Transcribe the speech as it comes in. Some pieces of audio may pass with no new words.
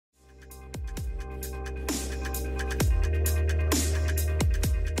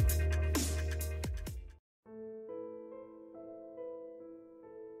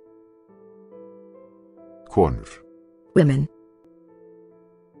Konur. Women.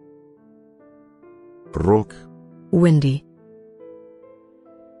 Rók. Windy.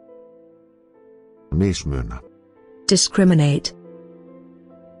 Mismuna. Discriminate.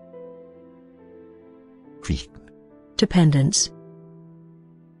 Fíkn. Dependence.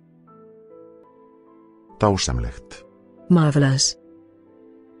 Dásamlegt. Marvelous.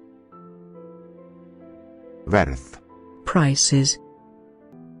 Verð. Prices.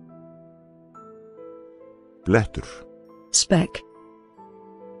 Blettur. Speck.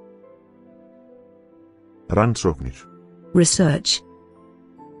 Rannsóknir. Research.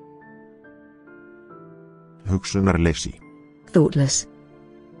 Hugsunarleysi. Thoughtless.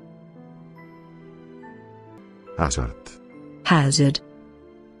 Hazard. Hazard.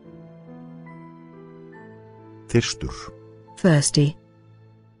 Þyrstur. Thirsty.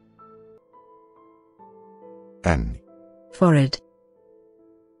 Enni. Forrit.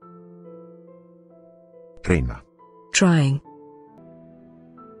 Reyna. Trying.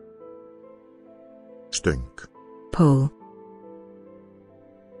 Stöng. Pull.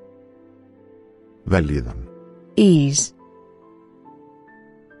 Veljiðan. Ease.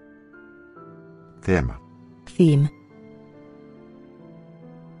 Þema. Theme.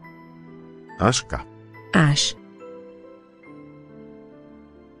 Aska. Ash.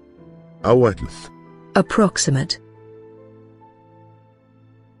 Áætluð. Approximate.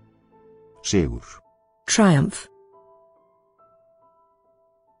 Sigur. Triumph.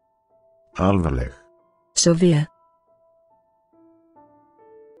 Alvarleg. Severe.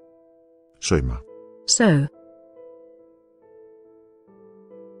 Sauma. So.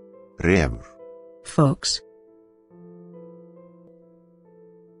 Refur. Fox.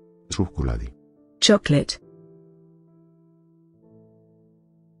 Súkkulaði. Chocolate.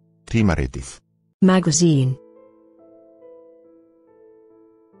 Tímaritið. Magazine.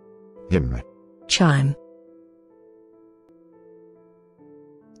 Himna. Chime.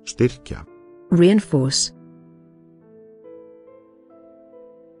 Styrkja. Reinforce.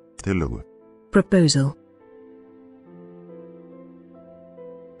 Tillögu. Proposal.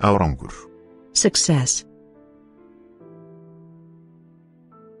 Árangur. Success.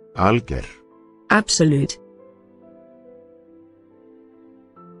 Alger. Absolute.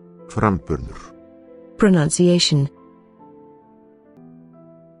 Framburður. Pronunciation.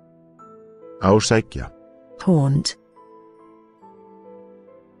 Ásækja. Haunt.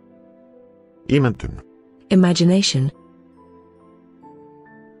 Ímyndun. Imagination.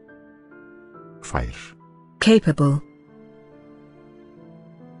 Fær. Capable.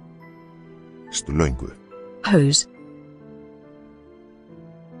 Stulöngu. Hose.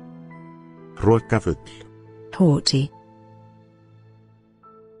 Hrokafull. Haughty.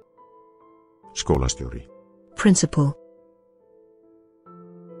 Skólastjóri. Principal.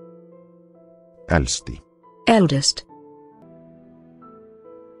 Elsti. Eldest.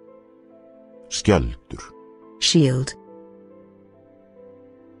 Skjöldur. Shield.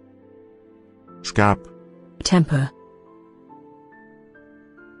 Skap. Temper.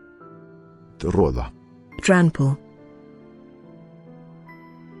 Róða. Trample.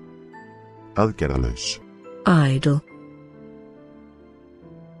 Aðgerðalaus. Idle.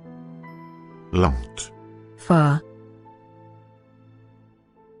 Langt. Far.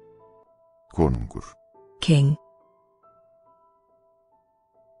 Konungur. King.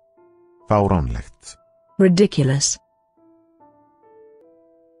 Fáránlegt. Ridiculous.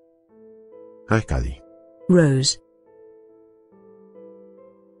 Hækkaði. Rose.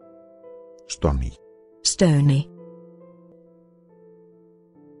 Stonni. Stony.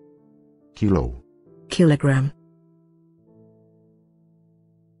 Kíló. Kilogram.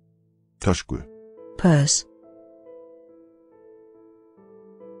 Tösku. Purse.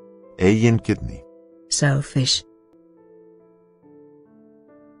 Eiginkirni. Selfish.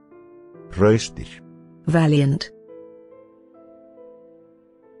 Hraustir. Valiant.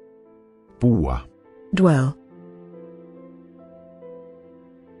 Búa. Dwell.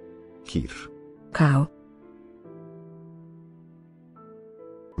 Kýr. Cow.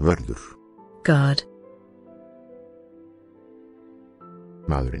 Vörður. Guard.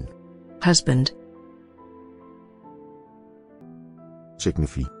 Maðurinn. Husband.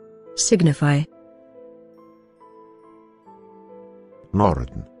 Signifí. Signify.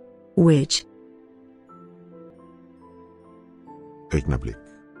 Norrøn. Which. Augnablik.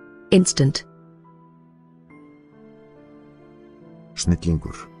 Instant.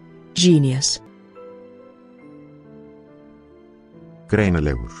 Snillingur. Genius.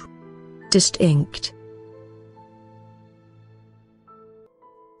 Greinalegur. Distinct.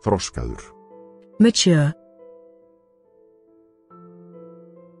 Þroskaður. Mature.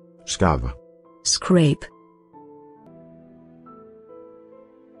 Skafa. Scrape.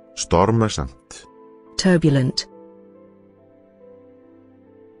 Stormasamt. Turbulent.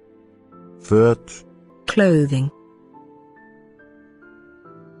 Föt. Clothing.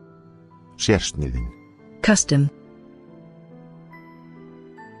 Sérsniðin. Custom.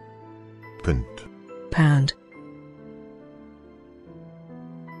 Pund. Pound.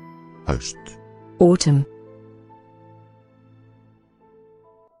 Haust. Autumn.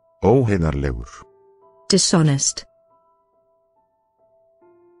 Óheiðarlegur. Dishonest.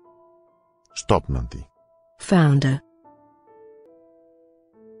 Stofnandi. Founder.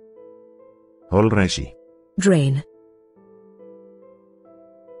 Holræsi. Drain.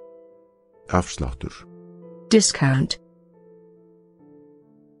 Afsláttur. Discount.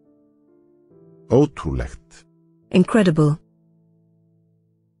 Ótrúlegt. Incredible.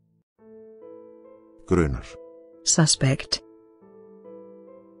 Grunar. Suspect.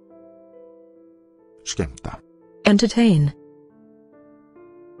 Skemmta. Entertain.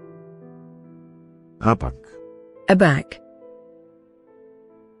 Abak. Aback.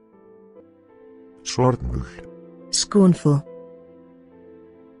 Sorgmul. Scornful.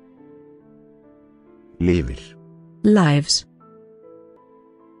 Lifir. Lives.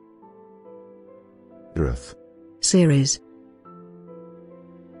 Röð. Series.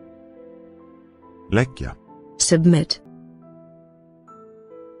 Leggja. Submit.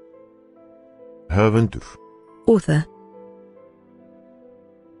 Höfundur. Author.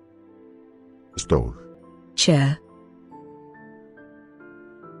 Stól. Chair.